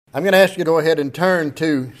I'm going to ask you to go ahead and turn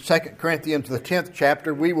to 2 Corinthians, the 10th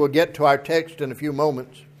chapter. We will get to our text in a few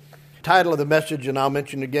moments. The title of the message, and I'll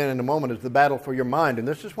mention again in a moment, is The Battle for Your Mind. And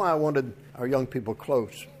this is why I wanted our young people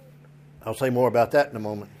close. I'll say more about that in a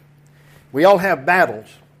moment. We all have battles.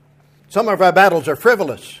 Some of our battles are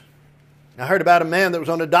frivolous. I heard about a man that was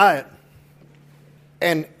on a diet.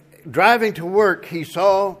 And driving to work, he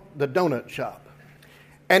saw the donut shop.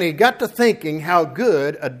 And he got to thinking how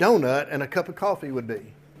good a donut and a cup of coffee would be.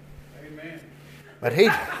 But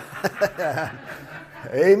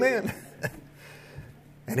amen.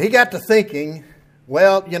 And he got to thinking,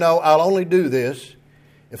 well, I'll only do this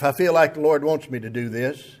if I feel like the Lord wants me to do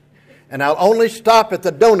this. And I'll only stop at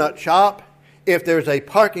the donut shop if there's a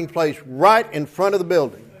parking place right in front of the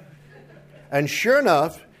building. And sure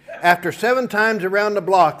enough, after 7 times around the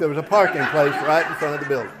block, there was a parking place right in front of the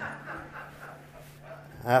building.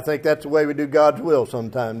 I think that's the way we do God's will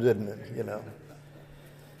sometimes, isn't it?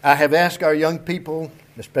 I have asked our young people,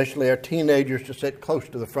 especially our teenagers, to sit close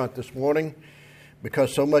to the front this morning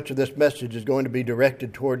because so much of this message is going to be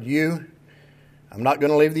directed toward you. I'm not going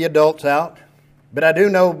to leave the adults out, but I do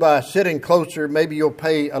know by sitting closer, maybe you'll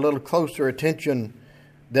pay a little closer attention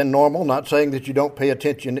than normal. Not saying that you don't pay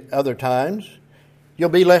attention other times. You'll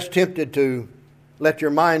be less tempted to let your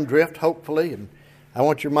mind drift, hopefully. And I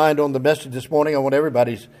want your mind on the message this morning. I want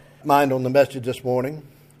everybody's mind on the message this morning.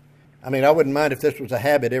 I wouldn't mind if this was a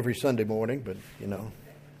habit every Sunday morning, but,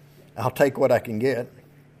 I'll take what I can get.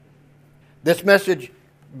 This message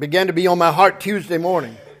began to be on my heart Tuesday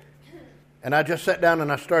morning. And I just sat down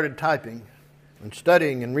and I started typing and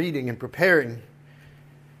studying and reading and preparing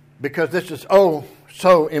because this is,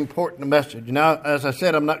 so important a message. Now, as I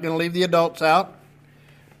said, I'm not going to leave the adults out.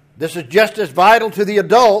 This is just as vital to the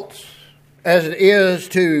adults as it is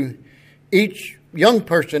to each young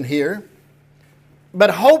person here. But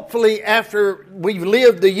hopefully after we've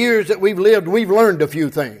lived the years that we've lived, we've learned a few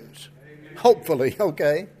things. Amen. Hopefully,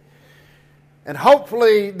 okay? And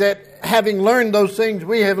hopefully that having learned those things,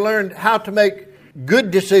 we have learned how to make good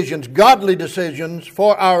decisions, godly decisions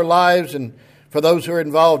for our lives and for those who are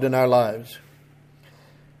involved in our lives.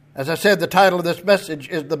 As I said, the title of this message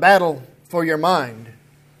is The Battle for Your Mind.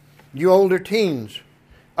 You older teens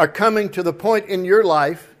are coming to the point in your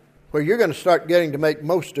life where you're going to start getting to make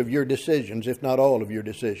most of your decisions, if not all of your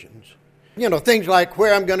decisions. Things like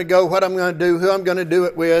where I'm going to go, what I'm going to do, who I'm going to do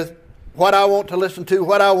it with, what I want to listen to,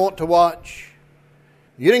 what I want to watch.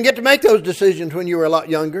 You didn't get to make those decisions when you were a lot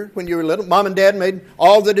younger, when you were little. Mom and Dad made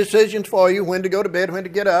all the decisions for you, when to go to bed, when to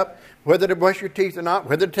get up, whether to brush your teeth or not,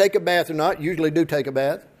 whether to take a bath or not. Usually do take a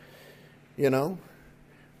bath,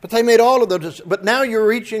 But they made all of those. But now you're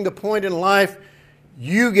reaching the point in life,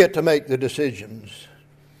 you get to make the decisions.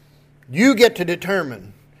 You get to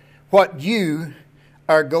determine what you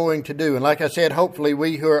are going to do. And like I said, hopefully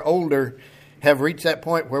we who are older have reached that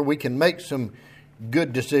point where we can make some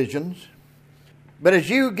good decisions. But as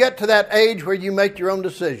you get to that age where you make your own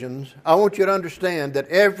decisions, I want you to understand that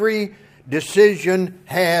every decision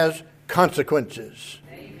has consequences.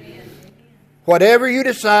 Amen. Whatever you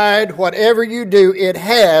decide, whatever you do, it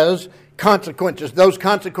has consequences. Those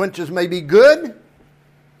consequences may be good,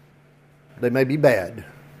 they may be bad.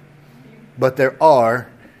 But there are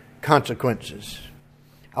consequences.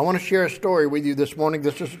 I want to share a story with you this morning.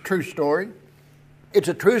 This is a true story. It's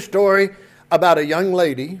a true story about a young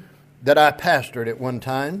lady that I pastored at one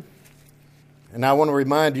time. And I want to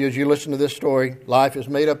remind you as you listen to this story, life is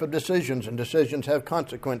made up of decisions, and decisions have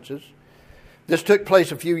consequences. This took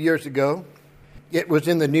place a few years ago. It was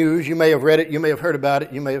in the news. You may have read it. You may have heard about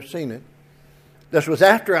it. You may have seen it. This was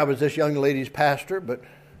after I was this young lady's pastor, but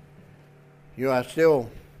I still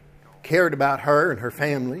cared about her and her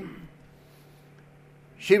family.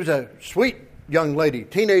 She was a sweet young lady,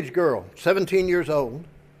 teenage girl, 17 years old.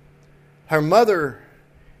 Her mother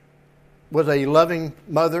was a loving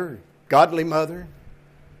mother, godly mother,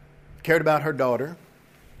 cared about her daughter.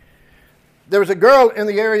 There was a girl in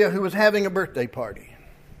the area who was having a birthday party.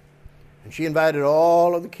 And she invited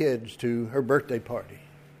all of the kids to her birthday party.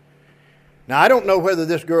 Now, I don't know whether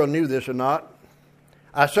this girl knew this or not.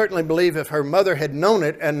 I certainly believe if her mother had known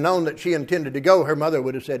it and known that she intended to go, her mother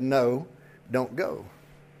would have said, no, don't go.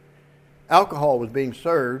 Alcohol was being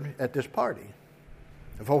served at this party.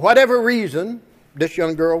 And for whatever reason, this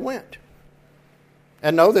young girl went.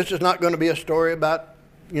 And no, this is not going to be a story about,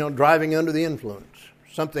 driving under the influence.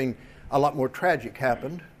 Something a lot more tragic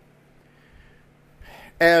happened.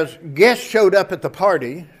 As guests showed up at the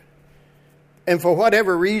party, and for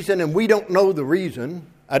whatever reason, and we don't know the reason,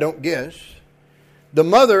 I don't guess, the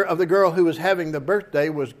mother of the girl who was having the birthday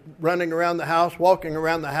was running around the house, walking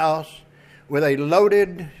around the house with a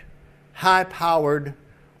loaded, high-powered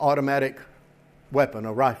automatic weapon,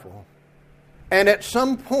 a rifle. And at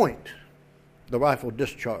some point, the rifle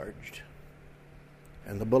discharged.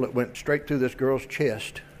 And the bullet went straight through this girl's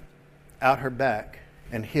chest, out her back,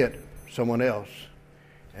 and hit someone else.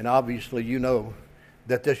 And obviously you know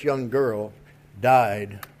that this young girl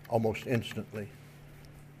died almost instantly.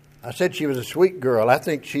 I said she was a sweet girl. I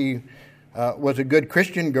think she was a good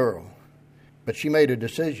Christian girl. But she made a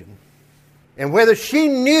decision. And whether she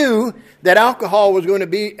knew that alcohol was going to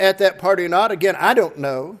be at that party or not, again, I don't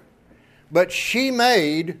know. But she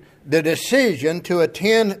made the decision to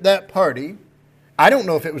attend that party. I don't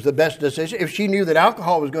know if it was the best decision. If she knew that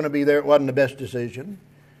alcohol was going to be there, it wasn't the best decision.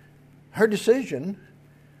 Her decision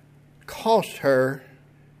cost her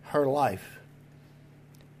her life.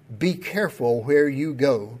 Be careful where you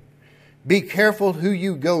go. Be careful who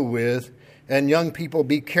you go with. And young people,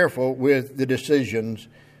 be careful with the decisions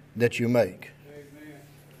that you make. Amen.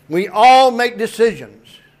 We all make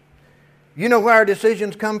decisions. You know where our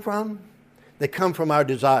decisions come from? They come from our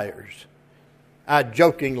desires. I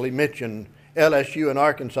jokingly mentioned LSU and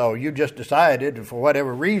Arkansas. You just decided, for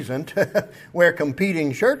whatever reason, to wear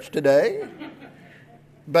competing shirts today.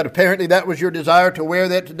 But apparently that was your desire to wear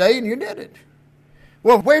that today, and you did it.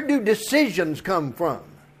 Well, where do decisions come from?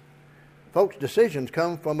 Folks, decisions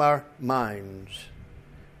come from our minds.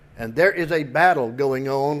 And there is a battle going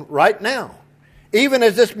on right now. Even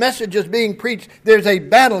as this message is being preached, there's a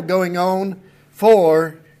battle going on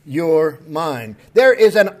for your mind. There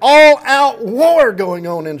is an all-out war going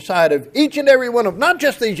on inside of each and every one of, not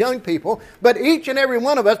just these young people, but each and every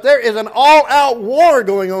one of us. There is an all-out war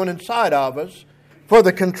going on inside of us for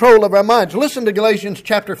the control of our minds. Listen to Galatians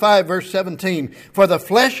chapter 5, verse 17. For the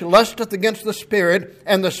flesh lusteth against the Spirit,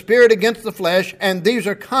 and the Spirit against the flesh, and these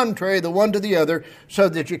are contrary the one to the other, so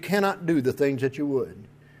that you cannot do the things that you would.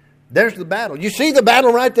 There's the battle. You see the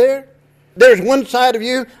battle right there? There's one side of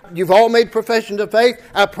you. You've all made professions of faith.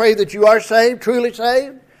 I pray that you are saved, truly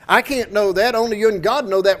saved. I can't know that. Only you and God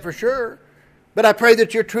know that for sure. But I pray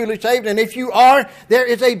that you're truly saved. And if you are, there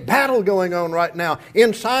is a battle going on right now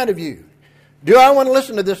inside of you. Do I want to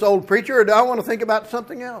listen to this old preacher, or do I want to think about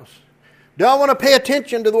something else? Do I want to pay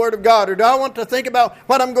attention to the Word of God, or do I want to think about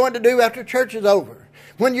what I'm going to do after church is over?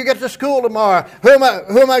 When you get to school tomorrow, who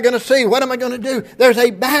am I going to see? What am I going to do? There's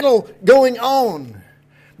a battle going on.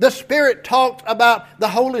 The Spirit talks about the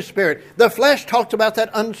Holy Spirit. The flesh talks about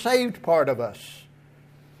that unsaved part of us.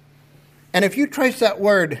 And if you trace that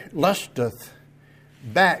word lusteth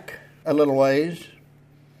back a little ways,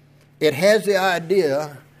 it has the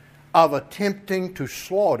idea of attempting to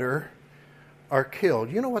slaughter or kill.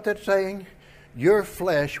 You know what that's saying? Your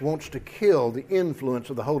flesh wants to kill the influence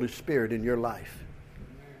of the Holy Spirit in your life.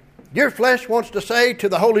 Your flesh wants to say to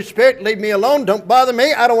the Holy Spirit, leave me alone, don't bother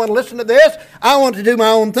me, I don't want to listen to this, I want to do my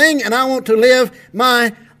own thing, and I want to live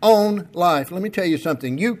my own life. Let me tell you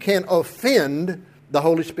something, you can offend the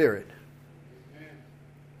Holy Spirit.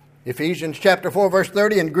 Ephesians chapter 4, verse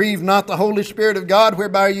 30, and grieve not the Holy Spirit of God,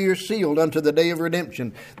 whereby you are sealed unto the day of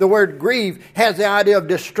redemption. The word grieve has the idea of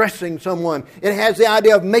distressing someone. It has the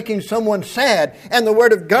idea of making someone sad. And the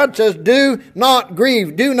Word of God says, do not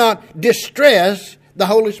grieve, do not distress the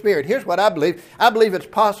Holy Spirit. Here's what I believe. I believe it's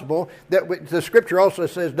possible that the Scripture also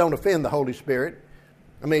says don't offend the Holy Spirit.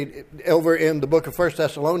 I mean, over in the book of 1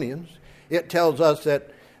 Thessalonians, it tells us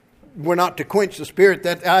that we're not to quench the Spirit.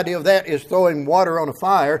 That idea of that is throwing water on a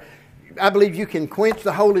fire. I believe you can quench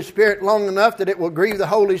the Holy Spirit long enough that it will grieve the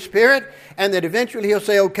Holy Spirit, and that eventually He'll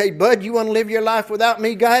say, okay, bud, you want to live your life without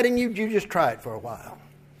me guiding you? You just try it for a while.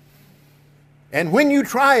 And when you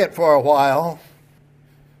try it for a while,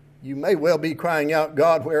 you may well be crying out,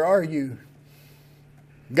 God, where are you?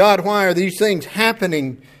 God, why are these things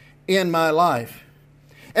happening in my life?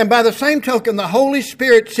 And by the same token, the Holy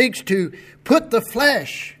Spirit seeks to put the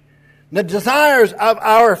flesh, the desires of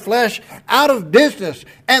our flesh, out of business.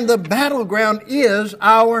 And the battleground is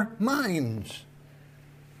our minds.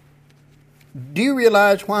 Do you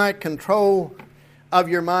realize why control of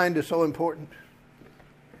your mind is so important?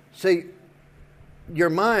 See,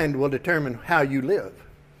 your mind will determine how you live.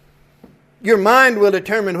 Your mind will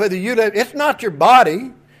determine whether you live. It's not your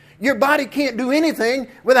body. Your body can't do anything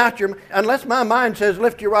without your... Unless my mind says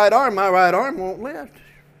lift your right arm, my right arm won't lift.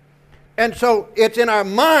 And so it's in our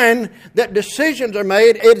mind that decisions are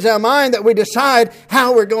made. It's our mind that we decide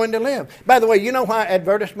how we're going to live. By the way, you know why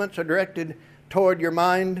advertisements are directed toward your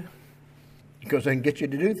mind? Because they can get you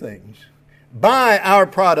to do things. Buy our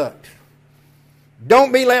product.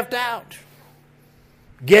 Don't be left out.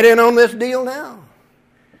 Get in on this deal now.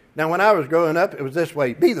 Now, when I was growing up, it was this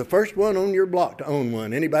way. Be the first one on your block to own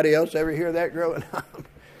one. Anybody else ever hear that growing up?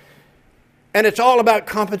 And it's all about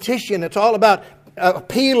competition. It's all about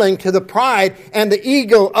appealing to the pride and the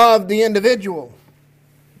ego of the individual.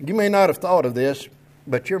 You may not have thought of this,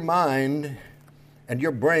 but your mind and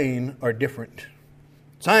your brain are different.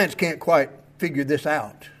 Science can't quite figure this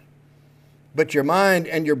out, but your mind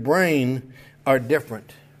and your brain are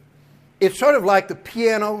different. It's sort of like the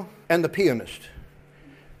piano and the pianist.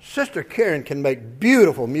 Sister Karen can make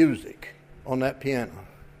beautiful music on that piano.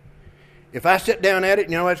 If I sit down at it,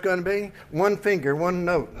 you know what it's going to be? One finger, one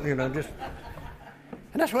note, just...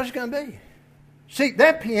 And that's what it's going to be. See,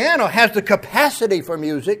 that piano has the capacity for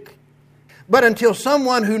music, but until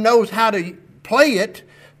someone who knows how to play it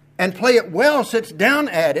and play it well sits down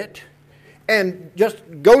at it and just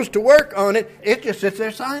goes to work on it, it just sits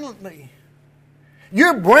there silently.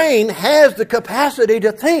 Your brain has the capacity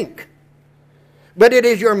to think, but it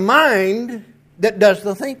is your mind that does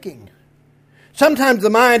the thinking. Sometimes the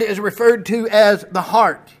mind is referred to as the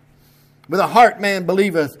heart. With the heart man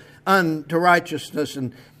believeth unto righteousness.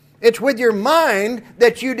 And it's with your mind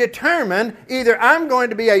that you determine either I'm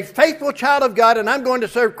going to be a faithful child of God and I'm going to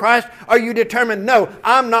serve Christ, or you determine, no,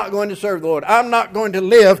 I'm not going to serve the Lord. I'm not going to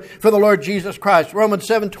live for the Lord Jesus Christ. Romans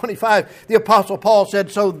 7:25, the Apostle Paul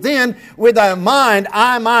said, so then with thy mind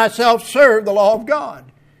I myself serve the law of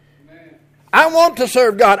God. Amen. I want to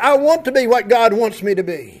serve God. I want to be what God wants me to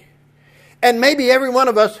be. And maybe every one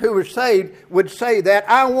of us who are saved would say that.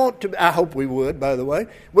 I hope we would, by the way,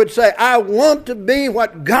 would say, I want to be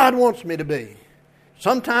what God wants me to be.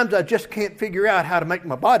 Sometimes I just can't figure out how to make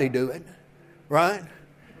my body do it, right?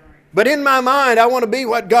 But in my mind, I want to be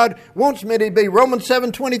what God wants me to be. Romans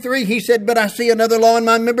 7:23, he said, but I see another law in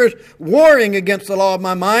my members, warring against the law of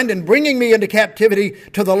my mind and bringing me into captivity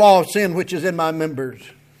to the law of sin which is in my members.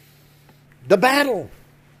 The battle.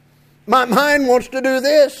 My mind wants to do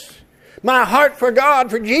this. My heart for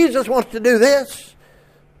God, for Jesus, wants to do this.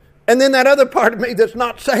 And then that other part of me that's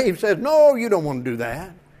not saved says, no, you don't want to do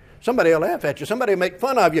that. Somebody will laugh at you. Somebody will make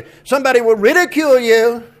fun of you. Somebody will ridicule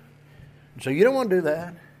you. So you don't want to do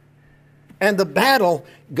that. And the battle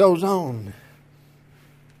goes on.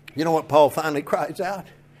 You know what Paul finally cries out?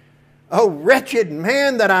 Oh, wretched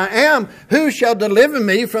man that I am, who shall deliver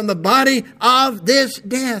me from the body of this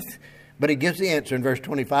death? But he gives the answer in verse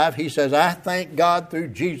 25. He says, I thank God through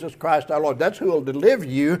Jesus Christ our Lord. That's who will deliver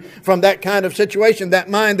you from that kind of situation, that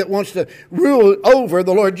mind that wants to rule over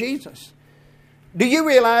the Lord Jesus. Do you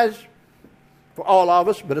realize, for all of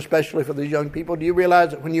us, but especially for these young people, do you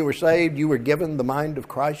realize that when you were saved, you were given the mind of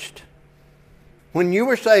Christ? When you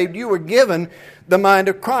were saved, you were given the mind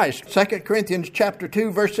of Christ. 2 Corinthians chapter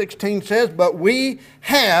 2, verse 16 says, but we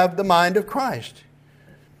have the mind of Christ.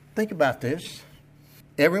 Think about this.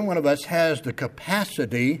 Every one of us has the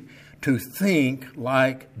capacity to think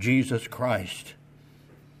like Jesus Christ.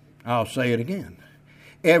 I'll say it again.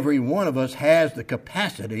 Every one of us has the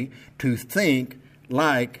capacity to think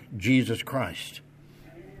like Jesus Christ.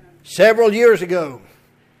 Several years ago,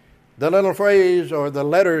 the little phrase or the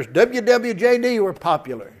letters WWJD were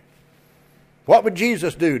popular. What would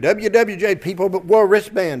Jesus do? WWJD, people wore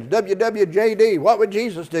wristbands. WWJD, what would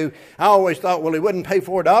Jesus do? I always thought, well, he wouldn't pay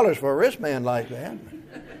 $4 for a wristband like that.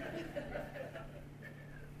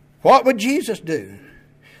 What would Jesus do?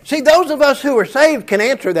 See, those of us who are saved can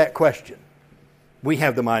answer that question. We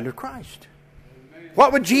have the mind of Christ. Amen.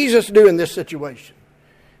 What would Jesus do in this situation?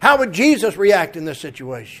 How would Jesus react in this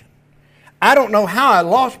situation? I don't know how a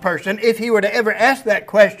lost person, if he were to ever ask that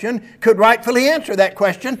question, could rightfully answer that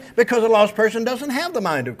question, because a lost person doesn't have the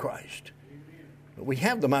mind of Christ. But we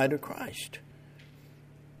have the mind of Christ.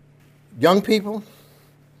 Young people,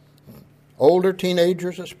 older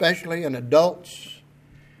teenagers especially, and adults,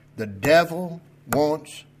 the devil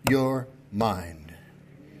wants your mind.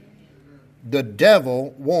 The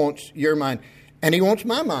devil wants your mind. And he wants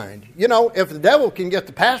my mind. You know, if the devil can get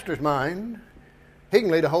the pastor's mind, he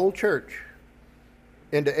can lead a whole church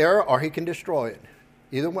into error, or he can destroy it.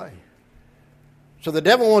 Either way. So the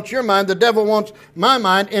devil wants your mind. The devil wants my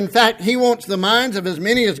mind. In fact, he wants the minds of as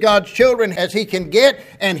many as God's children as he can get,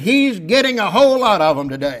 and he's getting a whole lot of them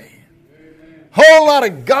today. Whole lot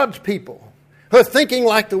of God's people who are thinking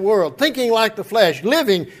like the world, thinking like the flesh,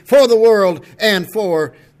 living for the world and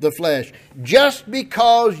for the flesh. Just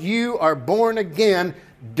because you are born again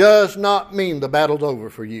does not mean the battle's over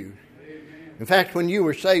for you. In fact, when you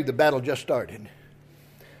were saved, the battle just started.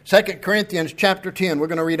 2 Corinthians chapter 10, we're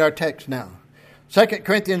going to read our text now. 2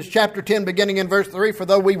 Corinthians chapter 10, beginning in verse 3, for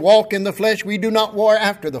though we walk in the flesh, we do not war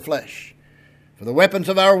after the flesh. For the weapons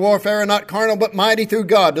of our warfare are not carnal, but mighty through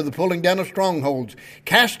God to the pulling down of strongholds,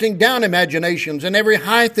 casting down imaginations and every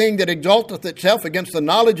high thing that exalteth itself against the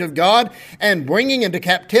knowledge of God, and bringing into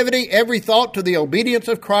captivity every thought to the obedience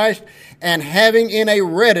of Christ, and having in a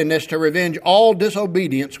readiness to revenge all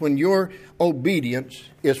disobedience when your obedience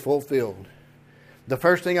is fulfilled. The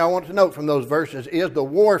first thing I want to note from those verses is the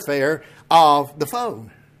warfare of the foe.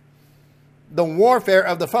 The warfare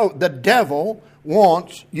of the foe. The devil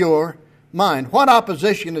wants your mind. What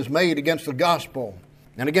opposition is made against the gospel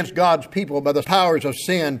and against God's people by the powers of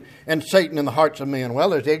sin and Satan in the hearts of men?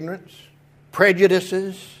 Well, there's ignorance,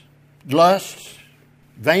 prejudices, lusts,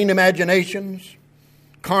 vain imaginations,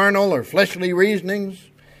 carnal or fleshly reasonings,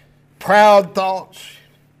 proud thoughts.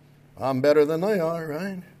 I'm better than they are,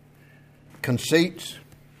 right? Conceits.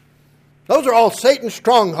 Those are all Satan's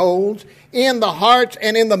strongholds in the hearts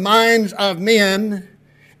and in the minds of men,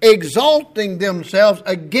 exalting themselves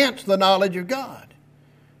against the knowledge of God.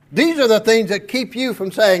 These are the things that keep you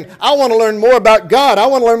from saying, I want to learn more about God. I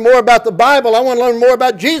want to learn more about the Bible. I want to learn more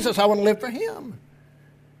about Jesus. I want to live for Him.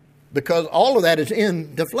 Because all of that is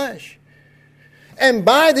in the flesh. And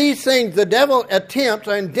by these things, the devil attempts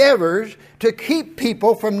or endeavors to keep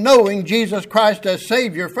people from knowing Jesus Christ as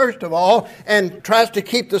Savior, first of all, and tries to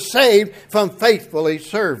keep the saved from faithfully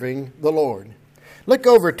serving the Lord. Look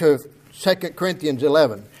over to 2 Corinthians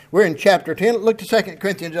 11. We're in chapter 10. Look to 2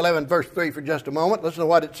 Corinthians 11, verse 3 for just a moment. Listen to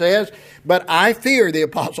what it says. But I fear, the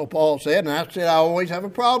Apostle Paul said, and I said I always have a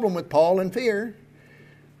problem with Paul and fear.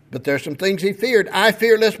 But there's some things he feared. I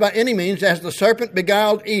fear lest by any means, as the serpent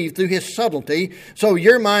beguiled Eve through his subtlety, so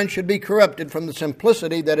your mind should be corrupted from the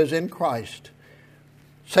simplicity that is in Christ.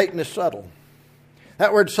 Satan is subtle.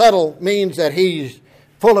 That word subtle means that he's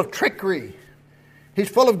full of trickery. He's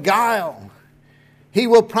full of guile. He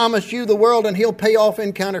will promise you the world and he'll pay off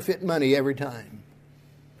in counterfeit money every time.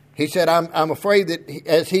 He said, I'm afraid that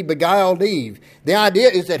as he beguiled Eve, the idea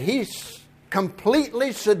is that he's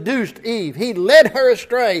completely seduced Eve. He led her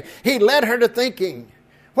astray. He led her to thinking.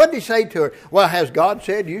 What did he say to her? Well, has God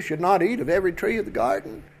said you should not eat of every tree of the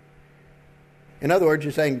garden? In other words,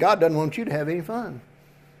 he's saying God doesn't want you to have any fun.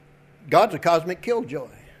 God's a cosmic killjoy.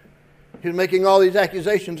 He's making all these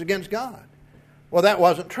accusations against God. Well, that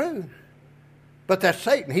wasn't true. But that's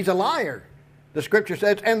Satan. He's a liar. The scripture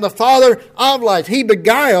says, and the father of lies. He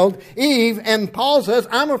beguiled Eve, and Paul says,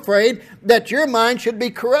 I'm afraid that your mind should be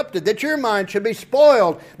corrupted, that your mind should be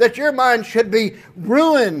spoiled, that your mind should be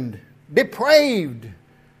ruined, depraved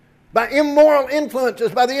by immoral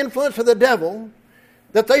influences, by the influence of the devil,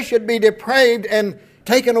 that they should be depraved and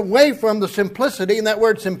taken away from the simplicity, and that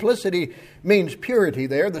word simplicity means purity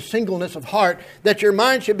there, the singleness of heart, that your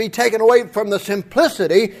mind should be taken away from the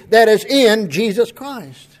simplicity that is in Jesus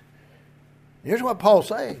Christ. Here's what Paul's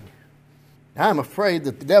saying. I'm afraid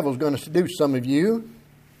that the devil's going to seduce some of you,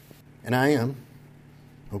 and I am,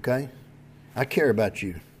 okay? I care about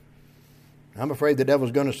you. I'm afraid the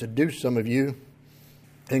devil's going to seduce some of you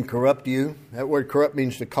and corrupt you. That word corrupt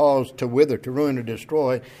means to cause, to wither, to ruin, or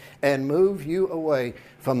destroy, and move you away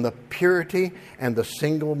from the purity and the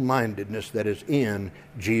single-mindedness that is in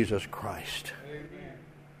Jesus Christ. Amen.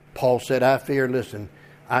 Paul said, I fear, listen,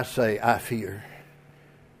 I say I fear.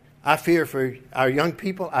 I fear for our young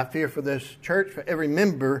people. I fear for this church, for every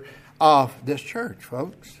member of this church,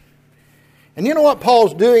 folks. And you know what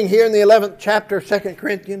Paul's doing here in the 11th chapter of 2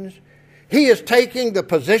 Corinthians? He is taking the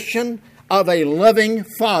position of a loving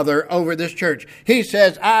father over this church. He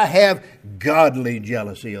says, I have godly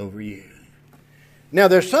jealousy over you. Now,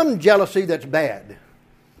 there's some jealousy that's bad.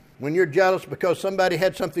 When you're jealous because somebody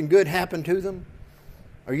had something good happen to them,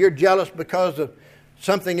 or you're jealous because of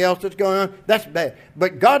something else that's going on, that's bad.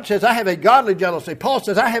 But God says, I have a godly jealousy. Paul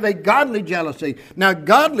says, I have a godly jealousy. Now,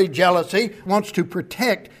 godly jealousy wants to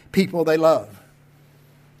protect people they love.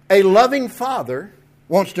 A loving father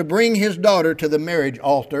wants to bring his daughter to the marriage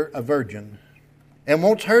altar, a virgin, and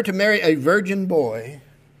wants her to marry a virgin boy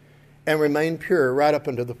and remain pure right up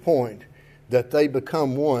until the point that they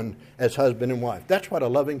become one as husband and wife. That's what a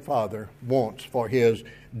loving father wants for his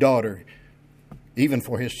daughter, even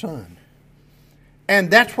for his son.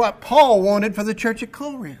 And that's what Paul wanted for the church at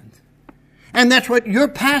Corinth. And that's what your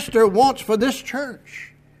pastor wants for this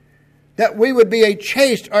church. That we would be a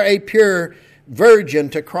chaste or a pure virgin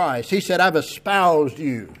to Christ. He said, I've espoused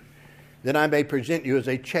you, that I may present you as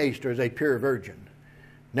a chaste or as a pure virgin.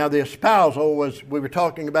 Now the espousal was, we were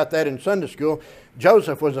talking about that in Sunday school.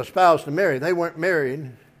 Joseph was espoused to Mary. They weren't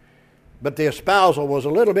married, but the espousal was a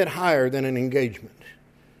little bit higher than an engagement.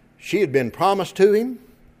 She had been promised to him,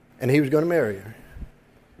 and he was going to marry her.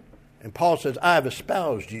 And Paul says, I have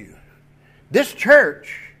espoused you. This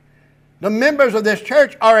church The members of this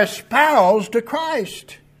church are espoused to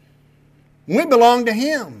Christ. We belong to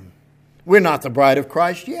Him. We're not the bride of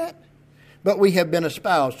Christ yet, but we have been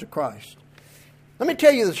espoused to Christ. Let me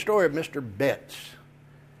tell you the story of Mr. Betts.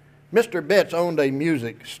 Mr. Betts owned a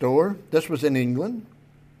music store. This was in England.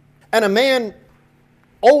 And a man,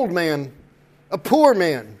 old man, a poor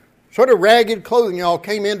man, sort of ragged clothing, all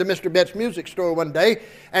came into Mr. Betts' music store one day,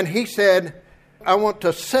 and he said, I want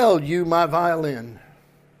to sell you my violin.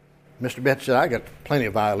 Mr. Betts said, I got plenty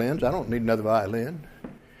of violins. I don't need another violin.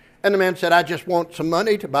 And the man said, I just want some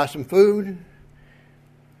money to buy some food.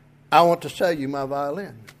 I want to sell you my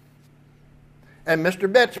violin. And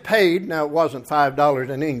Mr. Betts paid, now it wasn't $5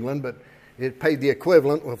 in England, but it paid the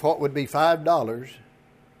equivalent of what would be $5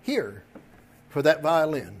 here for that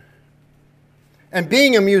violin. And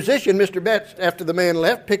being a musician, Mr. Betts, after the man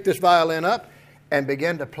left, picked this violin up and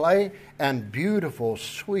began to play, and beautiful,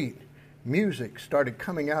 sweet music started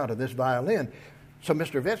coming out of this violin. So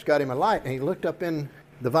Mr. Betts got him a light, and he looked up in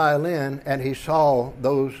the violin, and he saw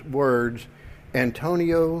those words,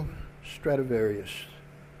 Antonio Stradivarius.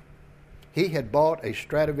 He had bought a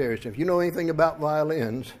Stradivarius. If you know anything about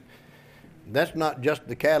violins, that's not just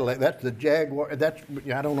the Cadillac, that's the Jaguar.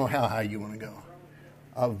 I don't know how high you want to go.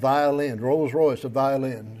 A violin, Rolls Royce of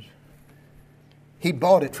violins. He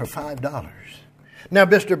bought it for $5. Now,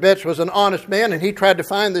 Mr. Betts was an honest man, and he tried to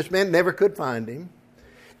find this man, never could find him.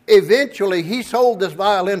 Eventually, he sold this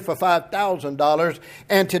violin for $5,000,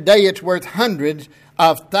 and today it's worth hundreds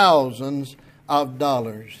of thousands of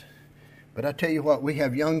dollars. But I tell you what, we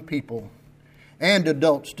have young people and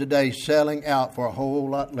adults today selling out for a whole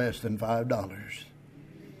lot less than $5.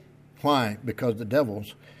 Why? Because the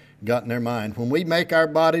devil's got in their mind. When we make our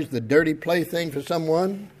bodies the dirty plaything for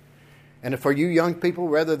someone, and for you young people,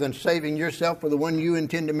 rather than saving yourself for the one you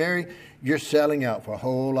intend to marry, you're selling out for a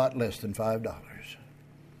whole lot less than $5.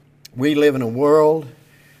 We live in a world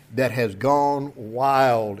that has gone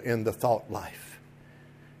wild in the thought life.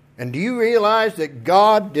 And do you realize that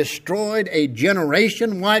God destroyed a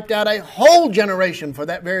generation, wiped out a whole generation for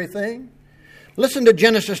that very thing? Listen to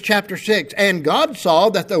Genesis chapter 6. And God saw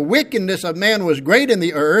that the wickedness of man was great in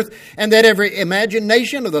the earth, and that every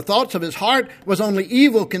imagination of the thoughts of his heart was only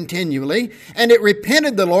evil continually. And it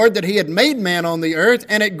repented the Lord that he had made man on the earth,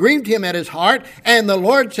 and it grieved him at his heart. And the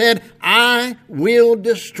Lord said, I will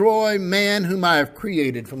destroy man whom I have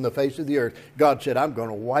created from the face of the earth. God said, I'm going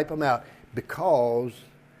to wipe them out because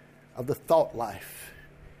of the thought life.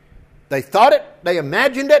 They thought it, they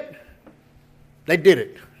imagined it, they did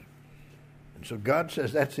it. And so God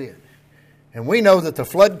says that's it. And we know that the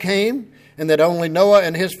flood came and that only Noah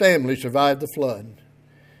and his family survived the flood.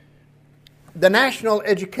 The National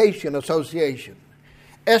Education Association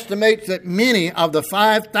estimates that many of the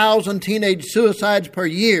 5,000 teenage suicides per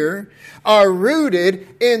year are rooted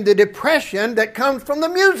in the depression that comes from the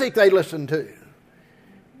music they listen to.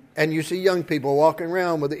 And you see young people walking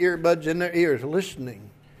around with the earbuds in their ears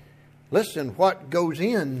listening. Listen, what goes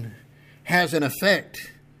in has an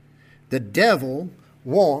effect. The devil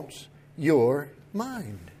wants your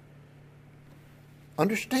mind.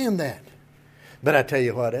 Understand that. But I tell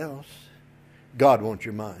you what else. God wants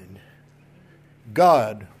your mind.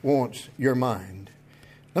 God wants your mind.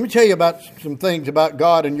 Let me tell you about some things about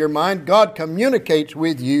God and your mind. God communicates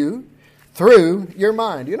with you through your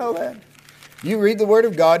mind. You know that? You read the Word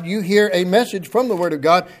of God, you hear a message from the Word of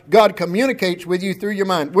God, God communicates with you through your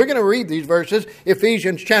mind. We're going to read these verses,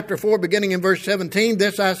 Ephesians chapter 4, beginning in verse 17.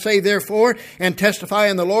 This I say therefore, and testify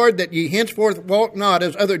in the Lord, that ye henceforth walk not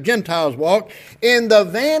as other Gentiles walk, in the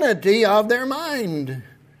vanity of their mind.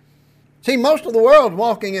 See, most of the world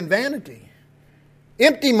walking in vanity.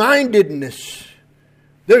 Empty-mindedness.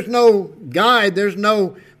 There's no guide, there's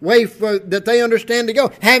no way that they understand to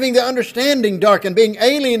go. Having the understanding darkened, being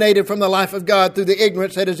alienated from the life of God through the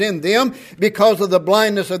ignorance that is in them because of the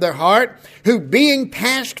blindness of their heart, who being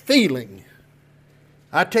past feeling.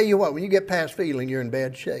 I tell you what, when you get past feeling, you're in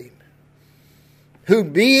bad shape. Who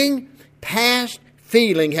being past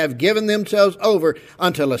feeling have given themselves over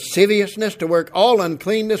unto lasciviousness, to work all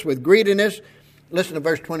uncleanness with greediness. Listen to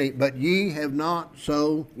verse 20. But ye have not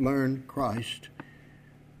so learned Christ.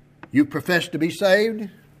 You profess to be saved.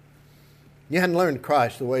 You hadn't learned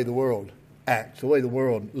Christ the way the world acts, the way the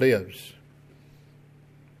world lives.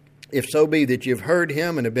 If so be that you've heard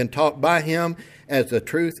him and have been taught by him, as the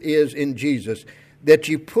truth is in Jesus, that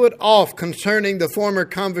you put off concerning the former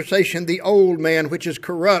conversation the old man, which is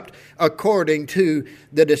corrupt according to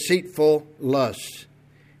the deceitful lusts.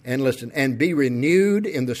 And listen, and be renewed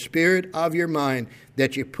in the spirit of your mind,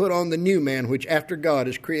 that you put on the new man, which after God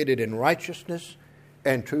is created in righteousness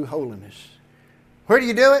and true holiness. Where do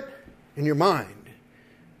you do it? In your mind.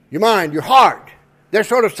 your mind, your heart. They're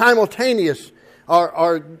sort of simultaneous,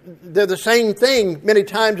 or they're the same thing many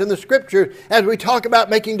times in the Scripture as we talk about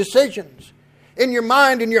making decisions. In your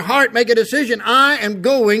mind, in your heart, make a decision. I am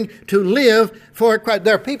going to live for Christ.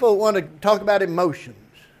 There are people who want to talk about emotions.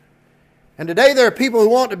 And today there are people who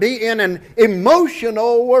want to be in an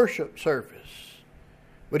emotional worship service.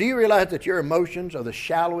 But do you realize that your emotions are the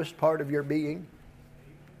shallowest part of your being?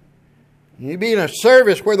 You be in a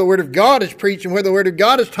service where the Word of God is preached and where the Word of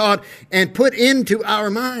God is taught and put into our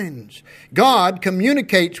minds. God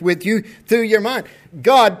communicates with you through your mind.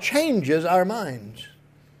 God changes our minds.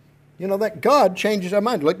 You know that God changes our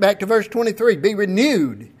minds. Look back to verse 23. Be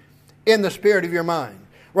renewed in the spirit of your mind.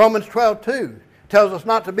 Romans 12:2 tells us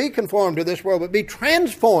not to be conformed to this world, but be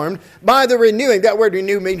transformed by the renewing. That word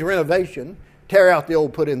renew means renovation. Tear out the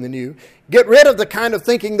old, put in the new. Get rid of the kind of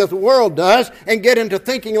thinking that the world does and get into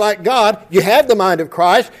thinking like God. You have the mind of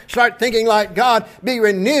Christ. Start thinking like God. Be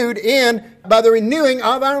renewed by the renewing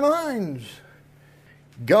of our minds.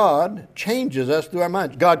 God changes us through our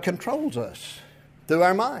minds. God controls us through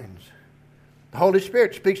our minds. The Holy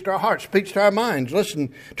Spirit speaks to our hearts, speaks to our minds.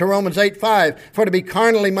 Listen to Romans 8:5. For to be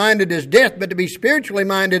carnally minded is death, but to be spiritually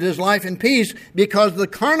minded is life and peace, because the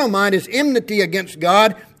carnal mind is enmity against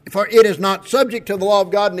God, for it is not subject to the law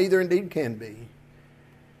of God, neither indeed can be.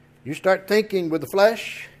 You start thinking with the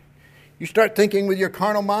flesh, you start thinking with your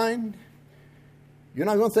carnal mind, you're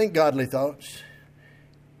not going to think godly thoughts.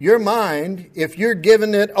 Your mind, if you're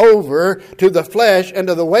giving it over to the flesh and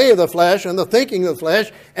to the way of the flesh and the thinking of the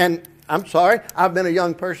flesh, and I'm sorry, I've been a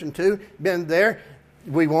young person too, been there.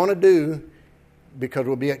 We want to do, because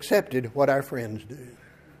we'll be accepted, what our friends do.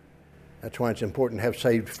 That's why it's important to have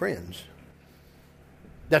saved friends.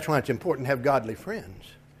 That's why it's important to have godly friends.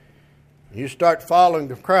 You start following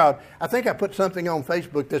the crowd. I think I put something on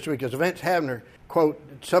Facebook this week as Vince Havner quote,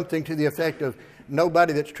 something to the effect of,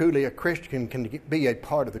 nobody that's truly a Christian can be a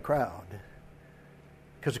part of the crowd.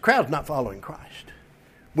 Because the crowd's not following Christ.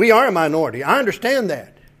 We are a minority. I understand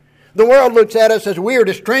that. The world looks at us as weird,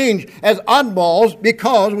 as strange, as oddballs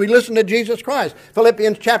because we listen to Jesus Christ.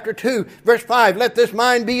 Philippians chapter 2, verse 5, let this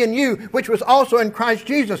mind be in you, which was also in Christ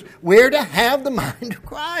Jesus. We're to have the mind of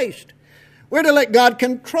Christ. We're to let God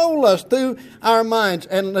control us through our minds.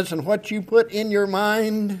 And listen, what you put in your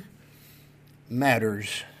mind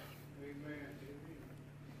matters.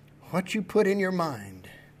 What you put in your mind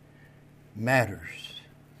matters.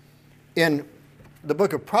 In the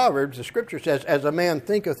book of Proverbs, the Scripture says, as a man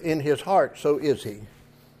thinketh in his heart, so is he.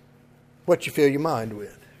 What you fill your mind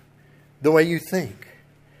with. The way you think.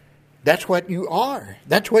 That's what you are.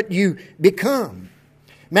 That's what you become.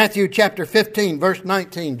 Matthew chapter 15, verse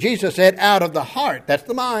 19. Jesus said, out of the heart, that's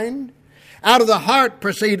the mind, out of the heart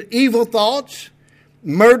proceed evil thoughts,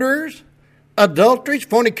 murders, adulteries,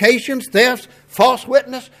 fornications, thefts, false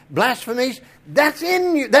witness, blasphemies. That's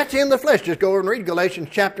in you. That's in the flesh. Just go over and read Galatians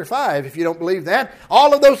chapter 5 if you don't believe that.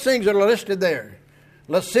 All of those things are listed there.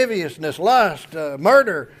 Lasciviousness, lust,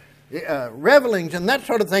 murder, revelings, and that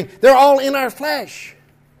sort of thing. They're all in our flesh.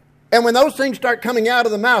 And when those things start coming out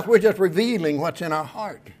of the mouth, we're just revealing what's in our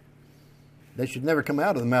heart. They should never come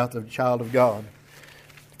out of the mouth of a child of God.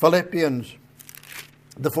 Philippians,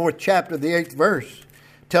 the 4th chapter, the 8th verse,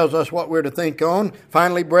 tells us what we're to think on.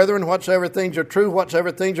 Finally, brethren, whatsoever things are true,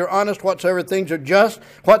 whatsoever things are honest, whatsoever things are just,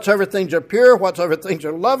 whatsoever things are pure, whatsoever things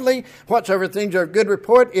are lovely, whatsoever things are of good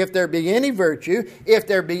report, if there be any virtue, if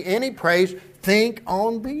there be any praise, think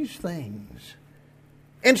on these things.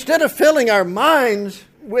 Instead of filling our minds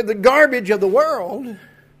with the garbage of the world,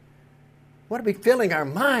 what to be filling our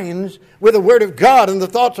minds with the Word of God and the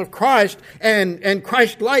thoughts of Christ and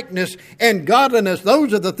Christ-likeness and godliness.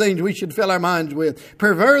 Those are the things we should fill our minds with.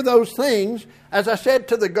 Prefer those things, as I said,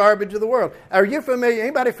 to the garbage of the world. Are you familiar?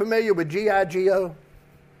 Anybody familiar with G-I-G-O?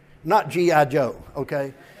 Not G.I. Joe,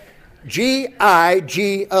 okay?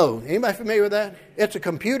 G-I-G-O. Anybody familiar with that? It's a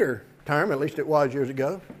computer term, at least it was years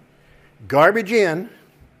ago. Garbage in,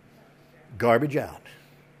 garbage out.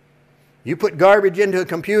 You put garbage into a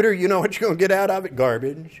computer, you know what you're going to get out of it?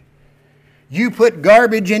 Garbage. You put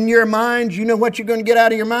garbage in your minds, you know what you're going to get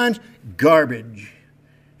out of your minds? Garbage.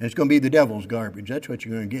 And it's going to be the devil's garbage. That's what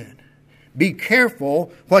you're going to get. Be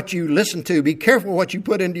careful what you listen to. Be careful what you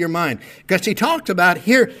put into your mind. Because he talks about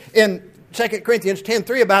here in 2 Corinthians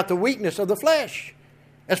 10:3 about the weakness of the flesh.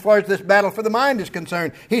 As far as this battle for the mind is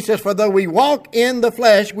concerned, he says, for though we walk in the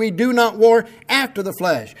flesh, we do not war after the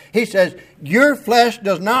flesh. He says, your flesh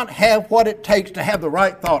does not have what it takes to have the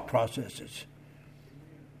right thought processes.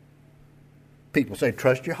 People say,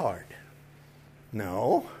 trust your heart.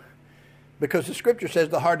 No, because the Scripture says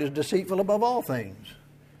the heart is deceitful above all things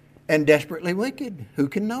and desperately wicked. Who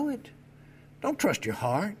can know it? Don't trust your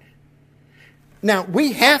heart. Now,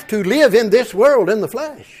 we have to live in this world in the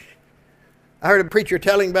flesh. I heard a preacher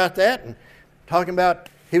telling about that and talking about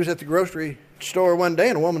he was at the grocery store one day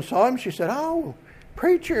and a woman saw him. She said, "Oh,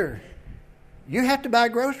 preacher, you have to buy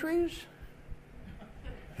groceries?"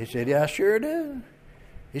 He said, "Yeah, I sure do."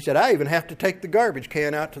 He said, "I even have to take the garbage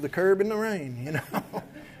can out to the curb in the rain, you know."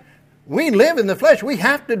 We live in the flesh. We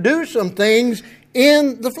have to do some things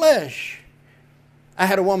in the flesh. I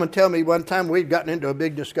had a woman tell me one time we'd gotten into a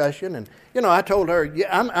big discussion, and, you know, I told her, "Yeah,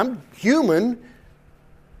 I'm human,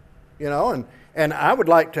 you know, and I would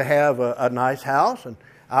like to have a nice house, and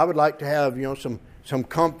I would like to have, you know, some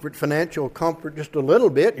comfort, financial comfort, just a little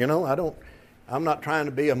bit, you know. I'm not trying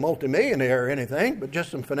to be a multimillionaire or anything, but just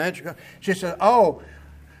some financial comfort." She said, "Oh,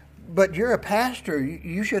 but you're a pastor.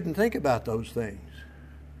 You shouldn't think about those things."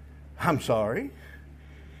 I'm sorry.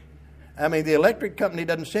 I mean, the electric company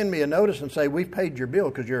doesn't send me a notice and say, "We've paid your bill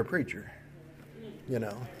because you're a preacher." You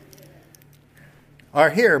know. Or,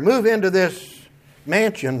 "Here, move into this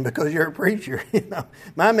mansion because you're a preacher." You know,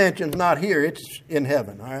 my mansion's not here. It's in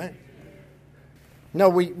heaven, all right? No,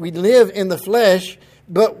 we live in the flesh,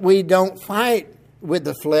 but we don't fight with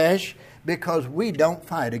the flesh because we don't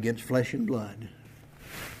fight against flesh and blood.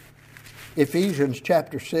 Ephesians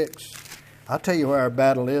chapter 6. I'll tell you where our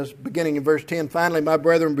battle is. Beginning in verse 10, "Finally, my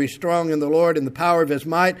brethren, be strong in the Lord and the power of His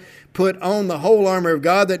might. Put on the whole armor of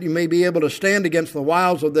God that you may be able to stand against the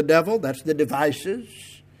wiles of the devil." That's the devices.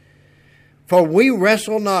 "For we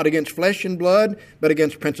wrestle not against flesh and blood, but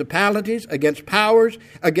against principalities, against powers,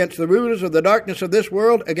 against the rulers of the darkness of this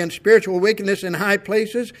world, against spiritual wickedness in high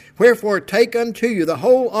places. Wherefore take unto you the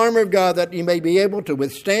whole armor of God that you may be able to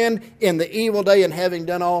withstand in the evil day, and having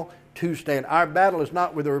done all, to stand." Our battle is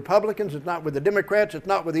not with the Republicans. It's not with the Democrats. It's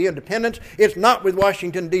not with the independents. It's not with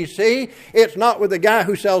Washington, D.C. It's not with the guy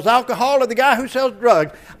who sells alcohol or the guy who sells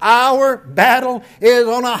drugs. Our battle is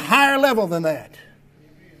on a higher level than that.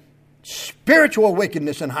 Spiritual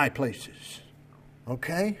wickedness in high places.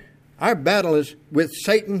 Okay? Our battle is with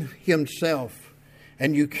Satan himself.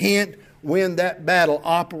 And you can't win that battle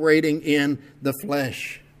operating in the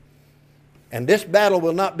flesh. And this battle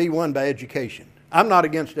will not be won by education. I'm not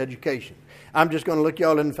against education. I'm just going to look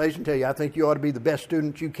y'all in the face and tell you, I think you ought to be the best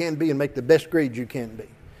student you can be and make the best grades you can be.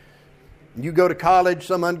 You go to college,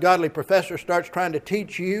 some ungodly professor starts trying to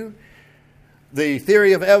teach you the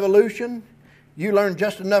theory of evolution. You learn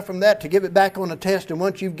just enough from that to give it back on a test, and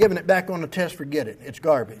once you've given it back on a test, forget it. It's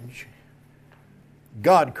garbage.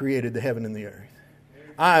 God created the heaven and the earth.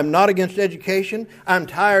 I am not against education. I'm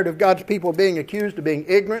tired of God's people being accused of being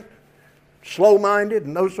ignorant, slow-minded,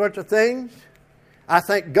 and those sorts of things. I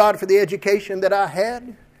thank God for the education that I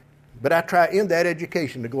had, but I try in that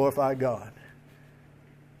education to glorify God,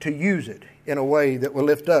 to use it in a way that will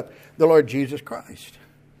lift up the Lord Jesus Christ.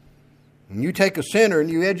 When you take a sinner and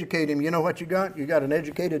you educate him, you know what you got? You got an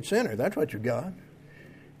educated sinner. That's what you got.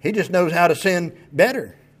 He just knows how to sin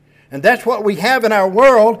better. And that's what we have in our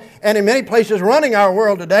world, and in many places running our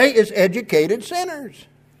world today is educated sinners.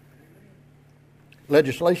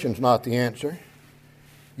 Legislation's not the answer.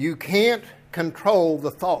 You can't control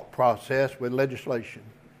the thought process with legislation.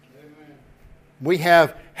 Amen. We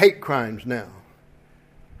have hate crimes now.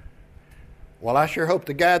 Well, I sure hope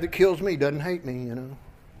the guy that kills me doesn't hate me, you know.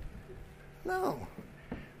 No.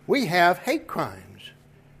 We have hate crimes.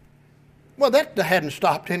 Well, that hadn't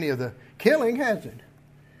stopped any of the killing, has it?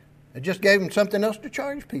 It just gave them something else to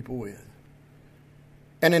charge people with.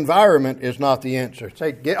 An environment is not the answer.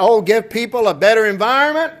 Say, give people a better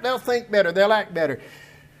environment, they'll think better, they'll act better.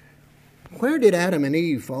 Where did Adam and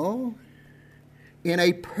Eve fall? In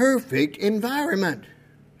a perfect environment.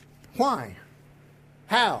 Why?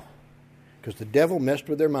 How? Because the devil messed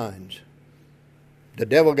with their minds. The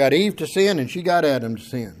devil got Eve to sin and she got Adam to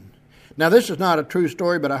sin. Now, this is not a true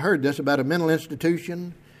story, but I heard this about a mental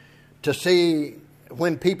institution to see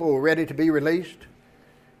when people were ready to be released.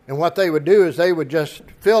 And what they would do is they would just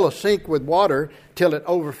fill a sink with water till it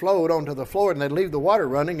overflowed onto the floor, and they'd leave the water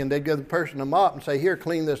running, and they'd give the person a mop and say, "Here,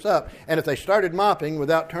 clean this up." And if they started mopping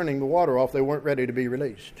without turning the water off, they weren't ready to be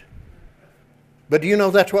released. But do you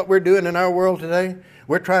know that's what we're doing in our world today?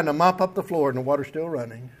 We're trying to mop up the floor, and the water's still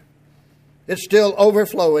running. It's still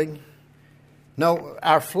overflowing. No,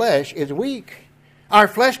 our flesh is weak. Our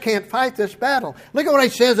flesh can't fight this battle. Look at what he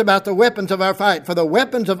says about the weapons of our fight. "For the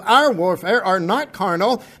weapons of our warfare are not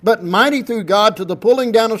carnal, but mighty through God to the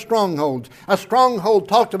pulling down of strongholds." A stronghold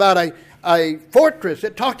talked about a fortress.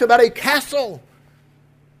 It talked about a castle.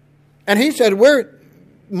 And he said we're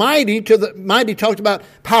mighty talked about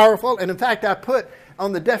powerful. And in fact, I put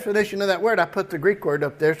on the definition of that word, I put the Greek word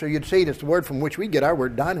up there so you'd see it. It's the word from which we get our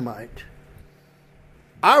word dynamite.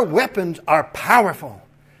 Our weapons are powerful.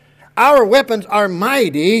 Our weapons are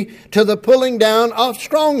mighty to the pulling down of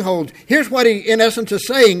strongholds. Here's what he, in essence, is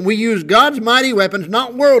saying. We use God's mighty weapons,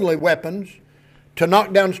 not worldly weapons, to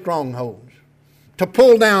knock down strongholds, to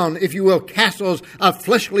pull down, if you will, castles of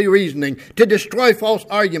fleshly reasoning, to destroy false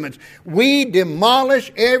arguments. We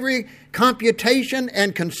demolish every computation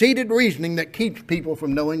and conceited reasoning that keeps people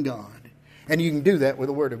from knowing God. And you can do that with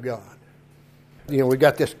the Word of God. You know, we've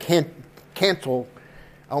got this cancel,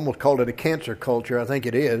 I almost called it a cancer culture, I think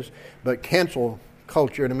it is, but cancel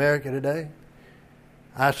culture in America today.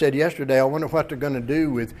 I said yesterday, I wonder what they're going to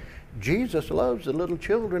do with Jesus loves the little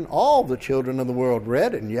children, all the children of the world,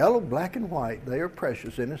 red and yellow, black and white. They are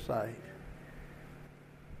precious in His sight.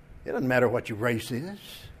 It doesn't matter what your race is.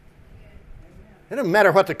 It doesn't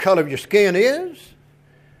matter what the color of your skin is.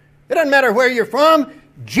 It doesn't matter where you're from.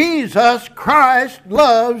 Jesus Christ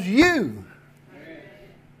loves you.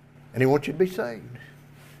 And He wants you to be saved.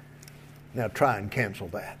 Now try and cancel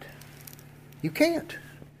that. You can't.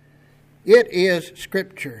 It is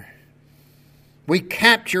Scripture. We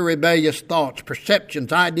capture rebellious thoughts,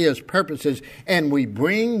 perceptions, ideas, purposes, and we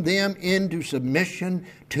bring them into submission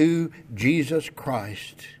to Jesus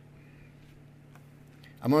Christ.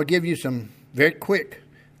 I'm going to give you some very quick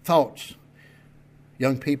thoughts,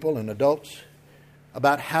 young people and adults,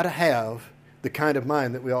 about how to have the kind of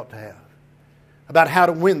mind that we ought to have, about how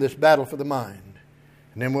to win this battle for the mind.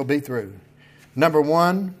 And then we'll be through. Number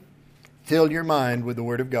one, fill your mind with the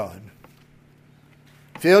Word of God.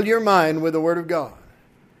 Fill your mind with the Word of God.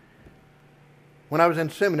 When I was in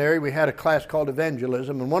seminary, we had a class called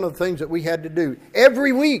evangelism, and one of the things that we had to do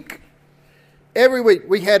every week,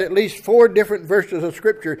 we had at least 4 different verses of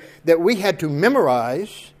Scripture that we had to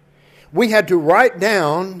memorize, we had to write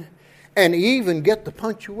down, and even get the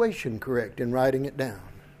punctuation correct in writing it down.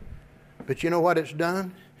 But you know what it's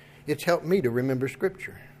done? It's helped me to remember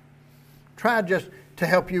Scripture. Try just to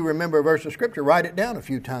help you remember a verse of Scripture. Write it down a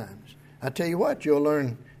few times. I tell you what, you'll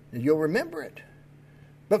learn, you'll remember it.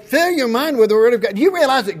 But fill your mind with the Word of God. Do you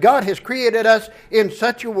realize that God has created us in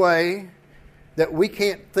such a way that we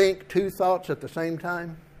can't think 2 thoughts at the same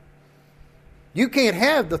time? You can't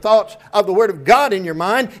have the thoughts of the Word of God in your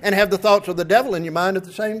mind and have the thoughts of the devil in your mind at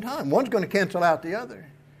the same time. One's going to cancel out the other.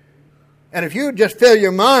 And if you just fill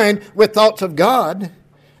your mind with thoughts of God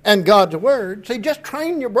and God's Word, see, just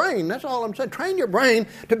train your brain. That's all I'm saying. Train your brain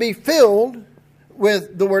to be filled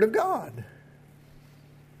with the Word of God.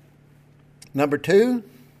 Number 2,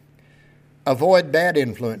 avoid bad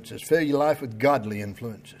influences. Fill your life with godly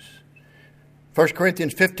influences. 1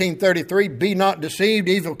 Corinthians 15:33, be not deceived,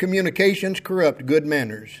 evil communications corrupt good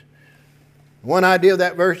manners. One idea of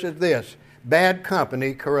that verse is this: bad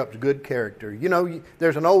company corrupts good character. You know,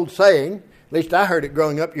 there's an old saying, at least I heard it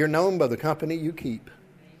growing up, you're known by the company you keep.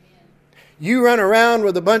 You run around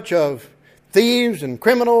with a bunch of thieves and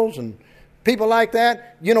criminals and people like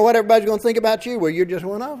that, you know what everybody's going to think about you? Well, you're just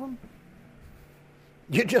one of them.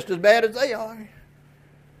 You're just as bad as they are.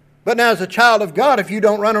 But now as a child of God, if you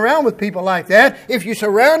don't run around with people like that, if you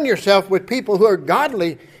surround yourself with people who are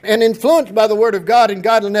godly and influenced by the Word of God and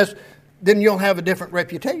godliness, then you'll have a different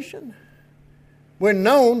reputation. We're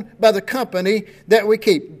known by the company that we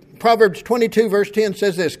keep. Proverbs 22 verse 10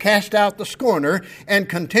 says this: cast out the scorner, and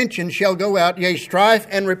contention shall go out, yea, strife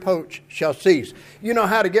and reproach shall cease. You know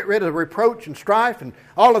how to get rid of reproach and strife and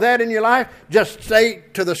all of that in your life? Just say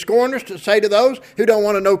to the scorners, to say to those who don't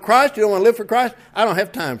want to know Christ, who don't want to live for Christ, I don't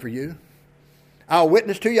have time for you. I'll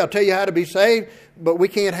witness to you, I'll tell you how to be saved, but we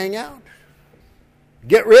can't hang out.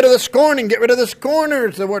 Get rid of the scorning, get rid of the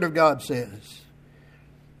scorners, the Word of God says.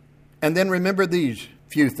 And then remember these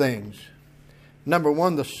few things. Number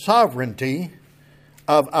 1, the sovereignty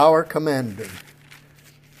of our commander.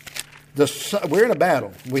 We're in a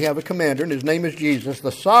battle. We have a commander, and his name is Jesus.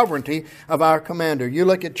 The sovereignty of our commander. You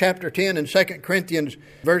look at chapter 10 in 2 Corinthians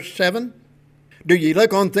verse 7. Do ye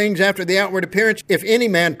look on things after the outward appearance? If any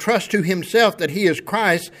man trust to himself that he is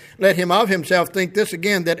Christ, let him of himself think this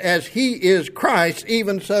again, that as he is Christ,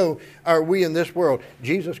 even so are we in this world.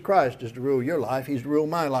 Jesus Christ is to rule your life. He's to rule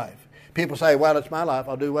my life. People say, well, it's my life.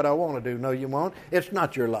 I'll do what I want to do. No, you won't. It's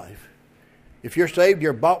not your life. If you're saved,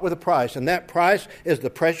 you're bought with a price, and that price is the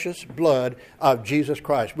precious blood of Jesus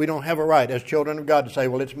Christ. We don't have a right as children of God to say,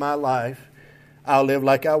 well, it's my life. I'll live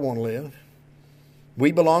like I want to live.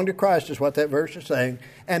 We belong to Christ is what that verse is saying.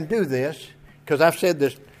 And do this, because I've said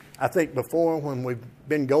this, I think, before when we've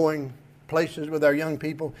been going places with our young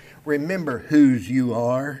people. Remember whose you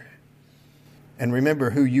are. And remember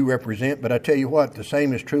who you represent. But I tell you what, the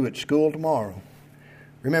same is true at school tomorrow.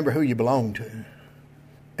 Remember who you belong to.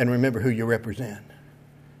 And remember who you represent.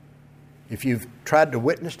 If you've tried to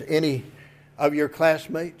witness to any of your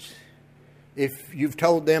classmates, if you've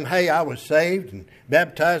told them, hey, I was saved and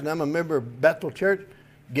baptized and I'm a member of Bethel Church,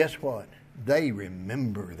 guess what? They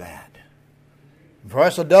remember that. For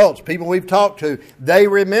us adults, people we've talked to, they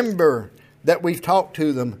remember that we've talked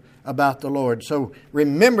to them about the Lord. So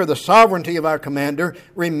remember the sovereignty of our commander.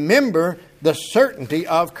 Remember the certainty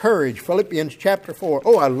of courage. Philippians chapter 4.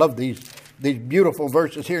 Oh, I love these beautiful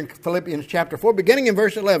verses here in Philippians chapter 4. Beginning in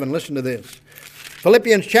verse 11, listen to this.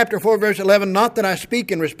 Philippians chapter 4, verse 11, not that I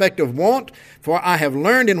speak in respect of want, for I have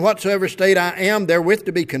learned in whatsoever state I am therewith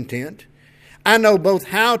to be content. I know both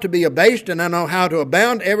how to be abased and I know how to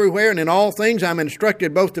abound everywhere, and in all things I'm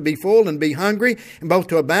instructed both to be full and be hungry, and both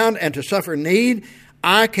to abound and to suffer need.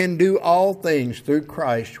 I can do all things through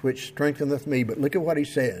Christ which strengtheneth me. But look at what he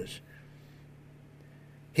says.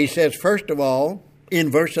 He says, first of all,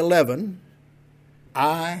 in verse 11,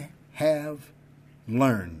 I have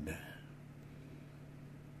learned.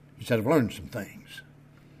 He said, I've learned some things.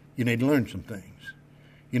 You need to learn some things.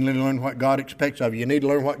 You need to learn what God expects of you. You need to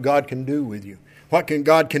learn what God can do with you. What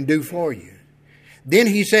God can do for you. Then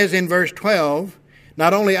he says in verse 12,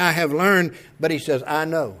 not only I have learned, but he says, I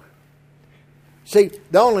know. See,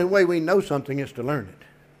 the only way we know something is to learn it.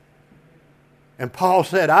 And Paul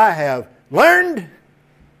said, I have learned.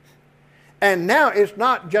 And now it's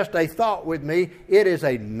not just a thought with me. It is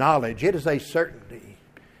a knowledge. It is a certainty.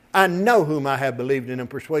 I know whom I have believed and am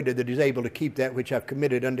persuaded that he's able to keep that which I've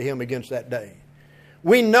committed unto him against that day.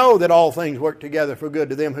 We know that all things work together for good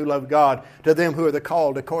to them who love God, to them who are the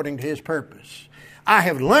called according to his purpose. I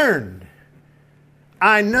have learned.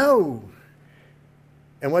 I know.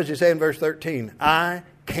 And what does he say in verse 13? I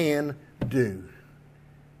can do.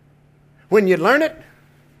 When you learn it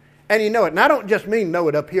and you know it. And I don't just mean know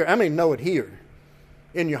it up here. I mean know it here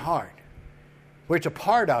in your heart, where it's a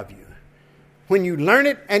part of you. When you learn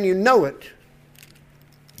it and you know it,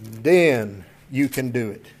 then you can do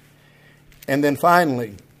it. And then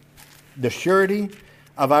finally, the surety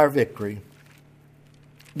of our victory.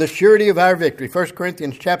 The surety of our victory. 1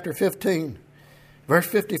 Corinthians chapter 15, verse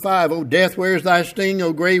 55. O death, where is thy sting?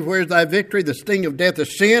 O grave, where is thy victory? The sting of death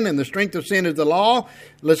is sin, and the strength of sin is the law.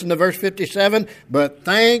 Listen to verse 57. But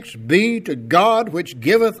thanks be to God, which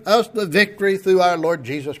giveth us the victory through our Lord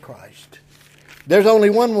Jesus Christ. There's only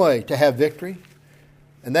one way to have victory,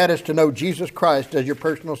 and that is to know Jesus Christ as your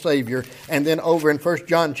personal Savior. And then over in 1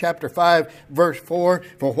 John chapter 5, verse 4,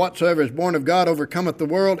 for whatsoever is born of God overcometh the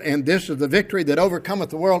world, and this is the victory that overcometh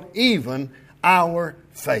the world, even our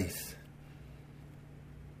faith.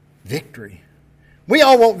 Victory. We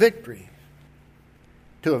all want victory.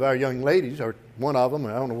 Two of our young ladies, or one of them,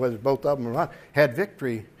 I don't know whether it's both of them or not, had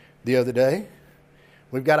victory the other day.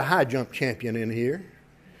 We've got a high jump champion in here.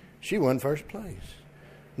 She won first place.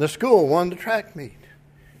 The school won the track meet.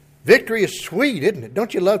 Victory is sweet, isn't it?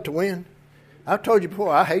 Don't you love to win? I've told you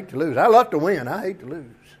before, I hate to lose. I love to win. I hate to lose.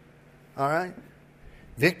 All right?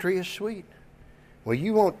 Victory is sweet. Well,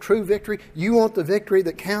 you want true victory? You want the victory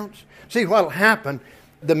that counts? See, what will happen,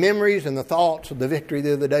 the memories and the thoughts of the victory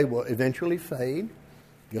the other day will eventually fade.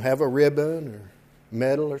 You'll have a ribbon or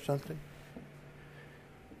medal or something.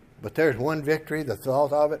 But there's one victory, the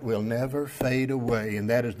thought of it will never fade away, and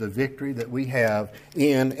that is the victory that we have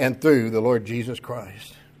in and through the Lord Jesus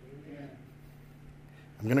Christ. Amen.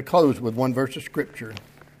 I'm going to close with one verse of Scripture.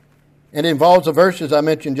 And it involves the verses I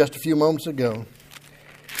mentioned just a few moments ago.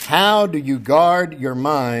 How do you guard your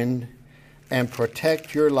mind and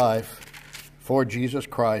protect your life for Jesus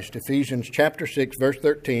Christ? Ephesians chapter 6, verse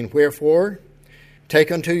 13. Wherefore,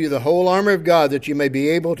 take unto you the whole armor of God, that you may be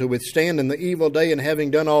able to withstand in the evil day, and having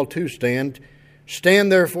done all to stand. Stand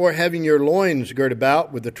therefore, having your loins girt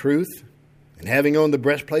about with the truth, and having on the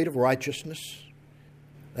breastplate of righteousness.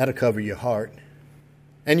 That'll cover your heart.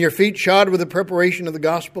 And your feet shod with the preparation of the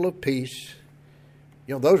gospel of peace.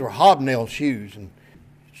 You know, those were hobnail shoes, and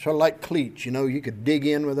sort of like cleats. You know, you could dig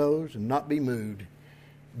in with those and not be moved.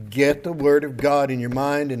 Get the Word of God in your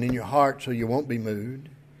mind and in your heart so you won't be moved.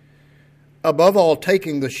 Above all,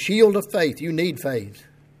 taking the shield of faith. You need faith.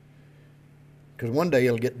 Because one day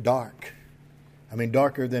it'll get dark. I mean,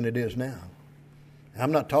 darker than it is now.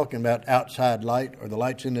 I'm not talking about outside light or the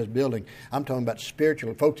lights in this building. I'm talking about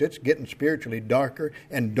spiritual. Folks, it's getting spiritually darker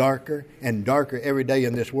and darker and darker every day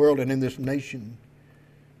in this world and in this nation.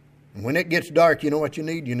 And when it gets dark, you know what you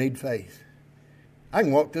need? You need faith. I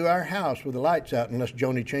can walk through our house with the lights out unless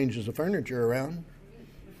Joni changes the furniture around.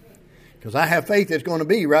 Because I have faith it's going to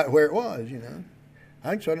be right where it was, you know.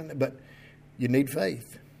 But you need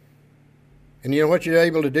faith. And you know what you're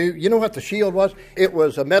able to do? You know what the shield was? It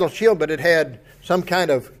was a metal shield, but it had some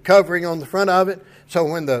kind of covering on the front of it. So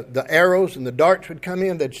when the arrows and the darts would come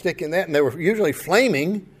in, they'd stick in that. And they were usually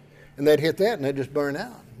flaming. and they'd hit that and they'd just burn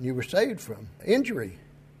out. You were saved from injury.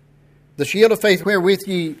 The shield of faith wherewith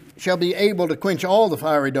ye shall be able to quench all the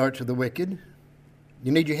fiery darts of the wicked.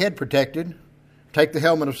 You need your head protected. Take the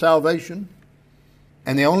helmet of salvation.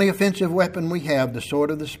 And the only offensive weapon we have, the sword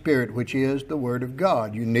of the Spirit, which is the Word of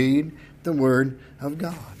God. You need the Word of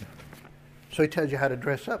God. So he tells you how to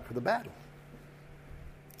dress up for the battle.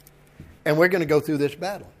 And we're going to go through this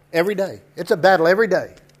battle every day. It's a battle every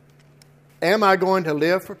day. Am I going to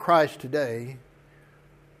live for Christ today?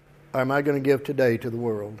 Or am I going to give today to the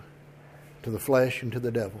world, to the flesh, and to the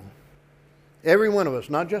devil? Every one of us,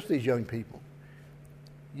 not just these young people.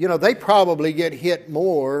 You know, they probably get hit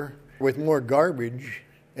more with more garbage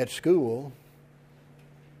at school.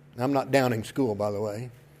 I'm not downing school, by the way.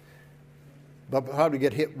 But probably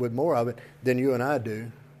get hit with more of it than you and I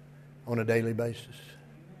do on a daily basis.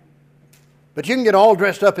 But you can get all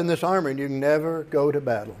dressed up in this armor and you can never go to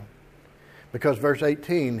battle. Because verse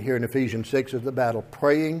 18 here in Ephesians 6 is the battle.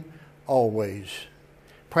 Praying always.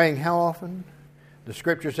 Praying how often? The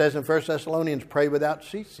scripture says in 1 Thessalonians, pray without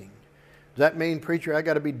ceasing. Does that mean, preacher, I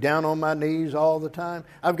got to be down on my knees all the time?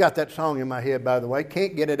 I've got that song in my head, by the way.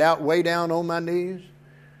 Can't get it out, way down on my knees.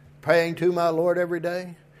 Praying to my Lord every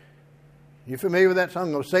day. You familiar with that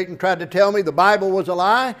song? Oh, Satan tried to tell me the Bible was a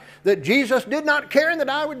lie, that Jesus did not care and that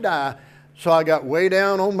I would die. So I got way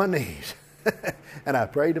down on my knees. And I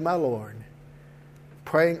prayed to my Lord.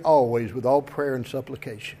 Praying always with all prayer and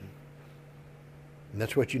supplication. And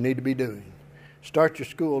that's what you need to be doing. Start your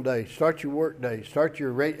school day. Start your work day. Start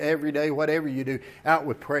your every day, whatever you do, out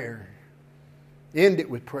with prayer. End it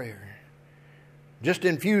with prayer. Just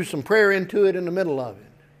infuse some prayer into it in the middle of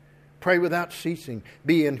it. Pray without ceasing.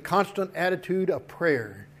 Be in constant attitude of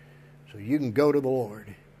prayer so you can go to the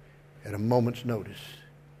Lord at a moment's notice.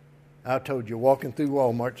 I told you, walking through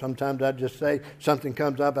Walmart, sometimes I just say, something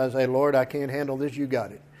comes up, I say, Lord, I can't handle this, you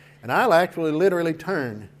got it. And I'll actually literally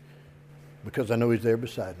turn because I know He's there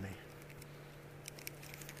beside me.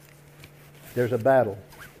 There's a battle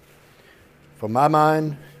for my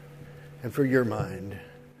mind and for your mind.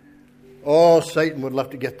 Oh, Satan would love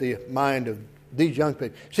to get the mind of these young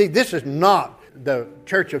people. See, this is not the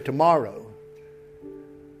church of tomorrow.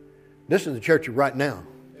 This is the church of right now.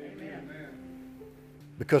 Amen.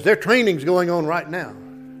 Because their training's going on right now.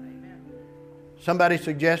 Amen. Somebody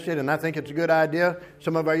suggested, and I think it's a good idea,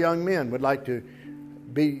 some of our young men would like to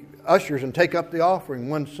be ushers and take up the offering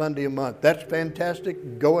one Sunday a month. That's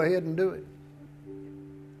fantastic. Go ahead and do it.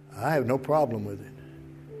 I have no problem with it.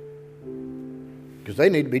 Because they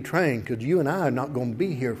need to be trained, because you and I are not going to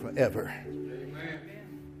be here forever. Amen.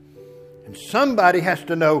 And somebody has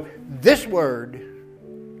to know this word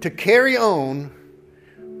to carry on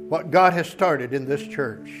what God has started in this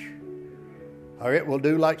church. Or it will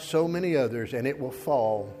do like so many others, and it will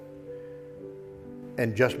fall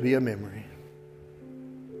and just be a memory.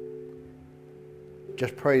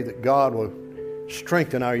 Just pray that God will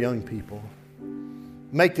strengthen our young people.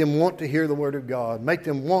 Make them want to hear the Word of God. Make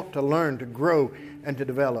them want to learn, to grow, and to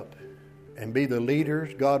develop. And be the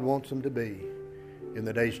leaders God wants them to be in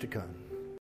the days to come.